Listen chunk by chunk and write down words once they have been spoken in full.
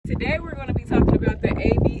Today we're going to be talking about the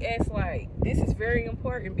ABS light. This is very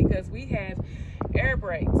important because we have air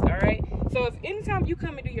brakes, all right? So if anytime you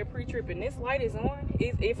come and do your pre-trip and this light is on,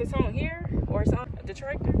 if it's on here or it's on the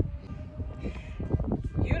tractor,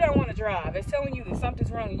 you don't want to drive. It's telling you that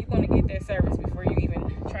something's wrong and you're going to get that service before you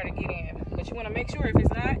even try to get in. But you want to make sure if it's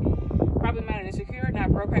not properly mounted and secure,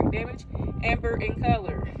 not broke, cracked, damaged, amber in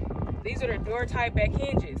color. These are the door tie back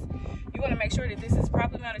hinges. You want to make sure that this is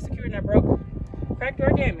properly mounted, secure, not broke, cracked,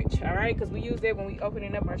 or damaged, all right? Because we use that when we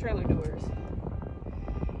opening up our trailer doors.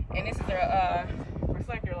 And this is a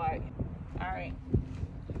reflector light, all right?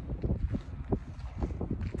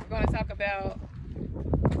 We're going to talk about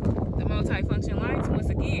the multi-function lights. Once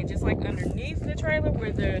again, just like underneath the trailer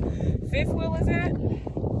where the fifth wheel is at,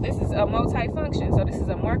 this is a multi-function. So this is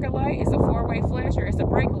a marker light, it's a four-way flasher, it's a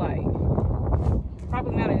brake light. It's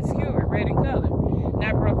properly mounted and secured, red in color,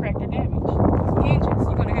 not broke, cracked, or damaged. Hinges,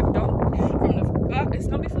 you're gonna have it's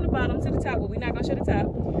gonna be from the bottom to the top, but we're not gonna show the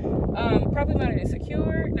top. Properly mounted and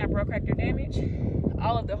secured, not broke, cracked, or damaged.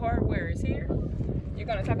 All of the hardware is here. You're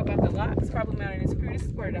gonna talk about the locks, properly mounted and secured. This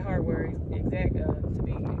is part of the hardware, to be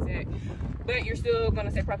exact. But you're still gonna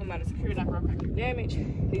say properly mounted and secured, not broke, cracked, or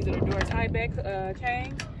damaged. These are the door tie back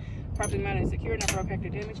chains, properly mounted and secured, not broke, cracked, or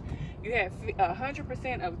damaged. You have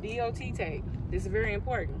 100% of DOT tape. This is very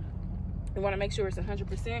important. You wanna make sure it's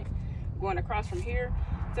 100% going across from here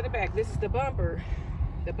to the back. This is the bumper.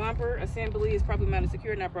 The bumper assembly is properly mounted,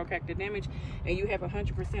 secure, not broke, cracked, or damaged, and you have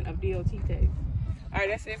 100% of DOT tape. All right,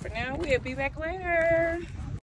 that's it for now. We'll be back later.